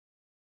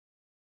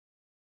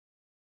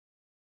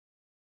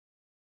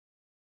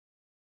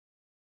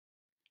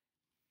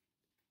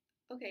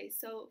Okay,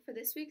 so for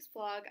this week's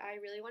vlog, I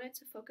really wanted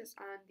to focus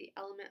on the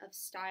element of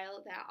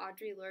style that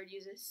Audre Lorde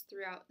uses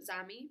throughout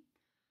Zami.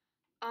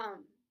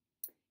 Um,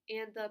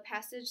 and the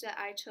passage that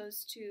I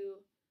chose to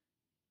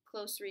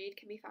close read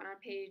can be found on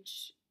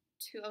page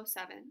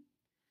 207.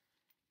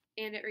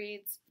 And it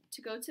reads,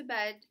 "To go to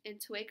bed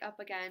and to wake up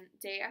again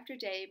day after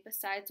day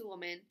besides a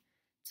woman,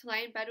 to lie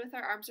in bed with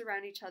our arms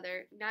around each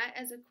other, not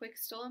as a quick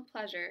stolen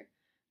pleasure,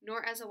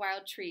 nor as a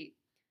wild treat,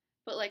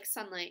 but like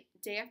sunlight,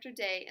 day after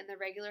day in the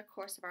regular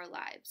course of our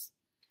lives."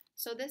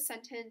 So this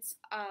sentence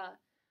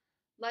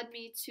led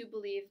me to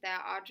believe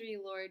that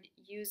Audre Lorde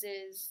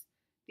uses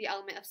the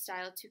element of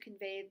style to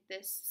convey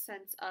this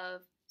sense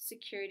of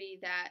security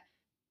that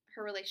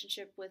her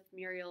relationship with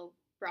Muriel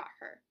brought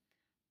her.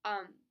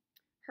 Um,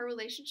 Her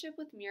relationship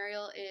with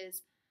Muriel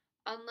is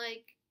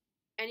unlike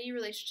any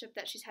relationship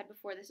that she's had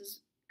before. This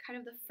is kind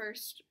of the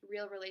first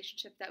real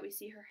relationship that we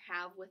see her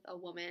have with a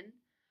woman.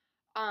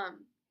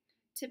 Um,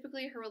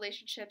 Typically, her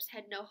relationships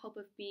had no hope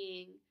of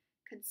being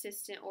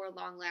consistent or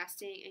long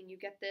lasting, and you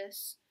get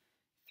this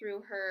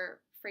through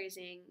her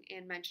phrasing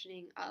and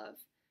mentioning of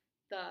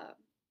the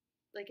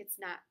like it's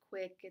not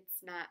quick,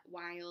 it's not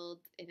wild,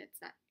 and it's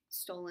not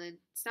stolen,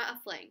 it's not a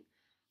fling.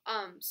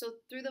 So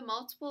through the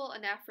multiple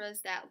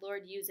anaphoras that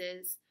Lorde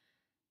uses,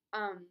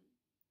 um,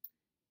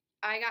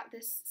 I got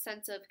this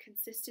sense of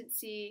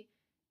consistency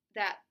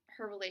that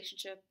her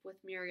relationship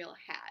with Muriel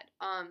had.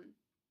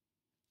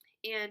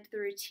 And the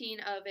routine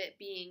of it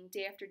being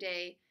day after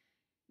day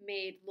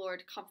made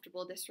Lorde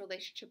comfortable. This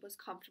relationship was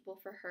comfortable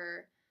for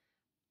her.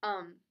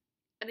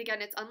 And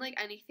again, it's unlike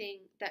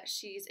anything that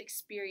she's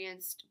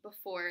experienced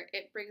before.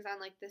 It brings on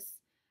like this,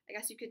 I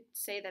guess you could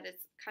say that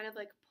it's kind of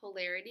like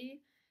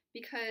polarity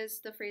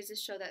because the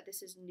phrases show that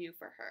this is new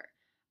for her.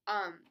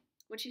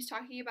 When she's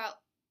talking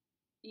about,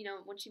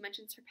 when she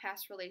mentions her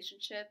past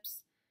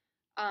relationships,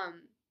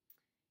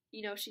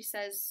 she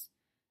says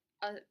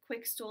a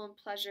quick stolen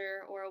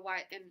pleasure or a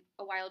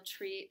wild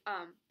treat.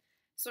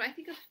 So when I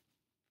think of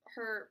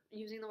her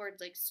using the word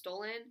like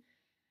stolen,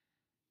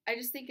 I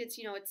just think it's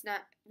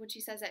not, when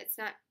she says that, it's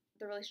not,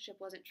 the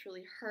relationship wasn't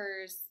truly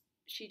hers.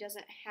 She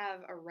doesn't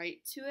have a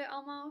right to it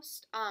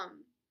almost. I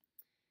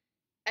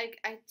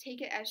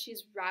take it as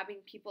she's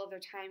robbing people of their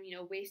time,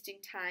 wasting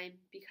time,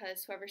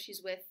 because whoever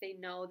she's with, they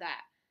know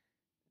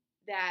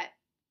that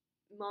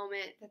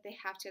moment that they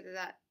have together,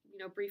 that,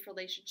 brief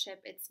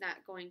relationship, it's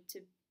not going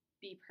to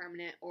be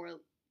permanent or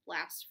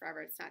last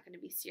forever. It's not going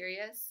to be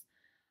serious.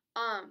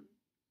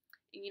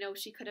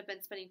 She could have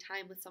been spending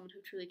time with someone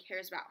who truly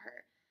cares about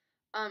her.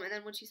 And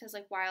then when she says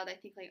like wild, I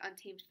think like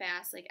untamed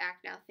fast, like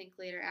act now, think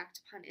later,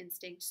 act upon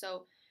instinct.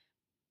 So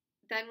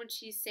then when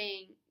she's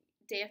saying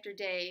day after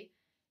day,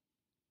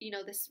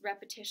 this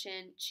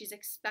repetition, she's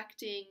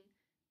expecting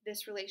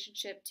this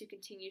relationship to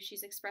continue.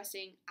 She's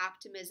expressing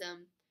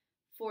optimism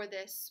for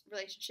this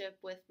relationship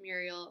with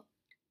Muriel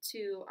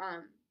to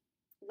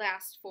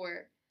last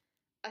for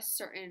a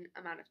certain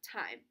amount of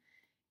time.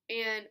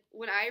 And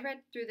when I read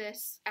through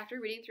this,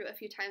 after reading through it a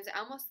few times, I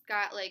almost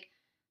got like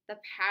the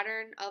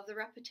pattern of the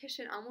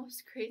repetition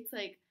almost creates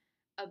like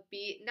a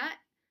beat, not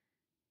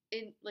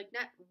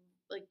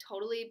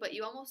totally, but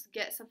you almost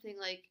get something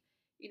like,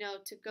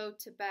 to go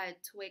to bed,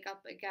 to wake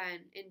up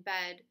again in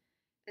bed,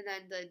 and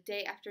then the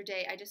day after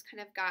day. I just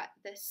kind of got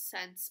this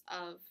sense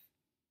of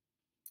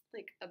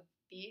like a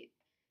beat.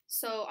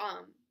 So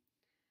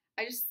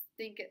I just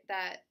think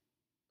that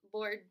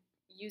Lorde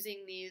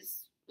using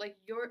these,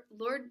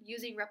 Lorde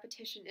using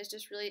repetition is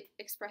just really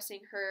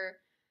expressing her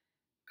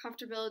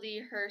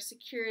comfortability, her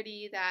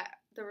security that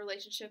the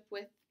relationship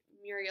with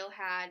Muriel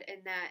had,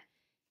 and that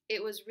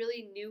it was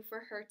really new for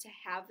her to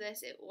have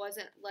this. It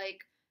wasn't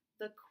like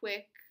the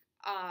quick,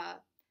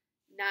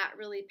 not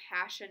really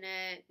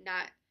passionate,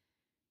 not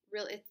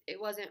really, it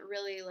wasn't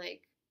really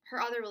like,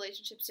 her other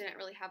relationships didn't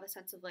really have a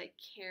sense of like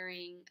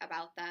caring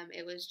about them.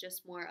 It was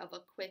just more of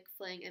a quick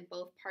fling, and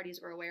both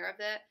parties were aware of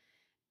it.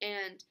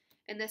 And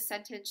in this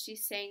sentence,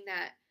 she's saying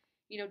that,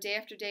 day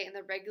after day in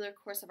the regular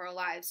course of our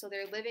lives. So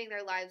they're living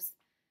their lives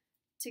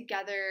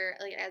together,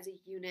 like as a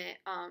unit.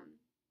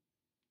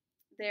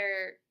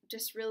 They're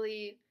just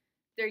really,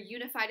 they're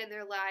unified in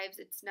their lives.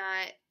 It's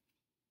not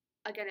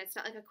like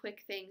a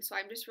quick thing. So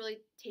I'm just really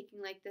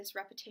taking like this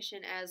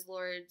repetition as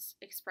Lorde's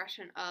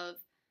expression of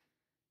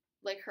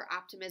like her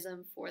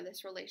optimism for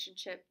this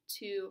relationship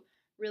to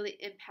really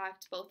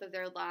impact both of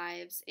their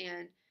lives,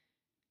 and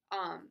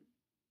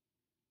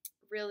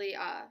really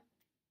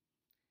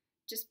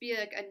just be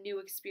like a new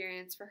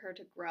experience for her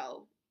to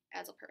grow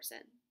as a person.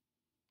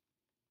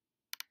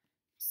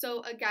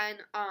 So again,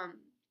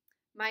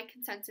 my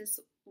consensus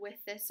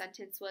with this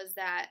sentence was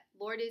that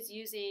Lorde is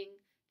using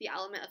the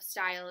element of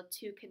style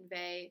to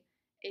convey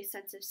a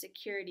sense of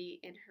security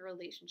in her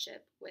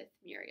relationship with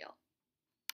Muriel.